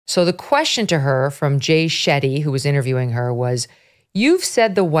So the question to her from Jay Shetty, who was interviewing her, was, you've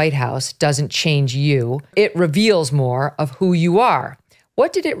said the White House doesn't change you. It reveals more of who you are.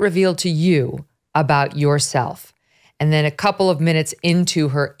 What did it reveal to you about yourself? And then a couple of minutes into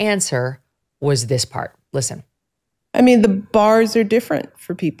her answer was this part. Listen. I mean, the bars are different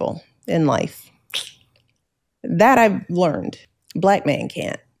for people in life. That I've learned. Black man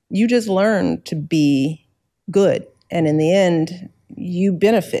can't. You just learn to be good. And in the end, you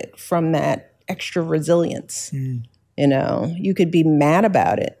benefit from that extra resilience. You know, you could be mad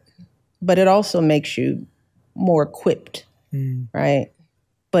about it, but it also makes you more equipped, right?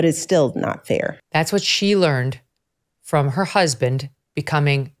 But it's still not fair. That's what she learned from her husband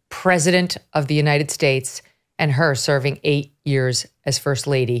becoming president of the United States and her serving 8 years as first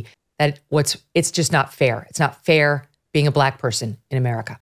lady. It's just not fair. It's not fair being a Black person in America.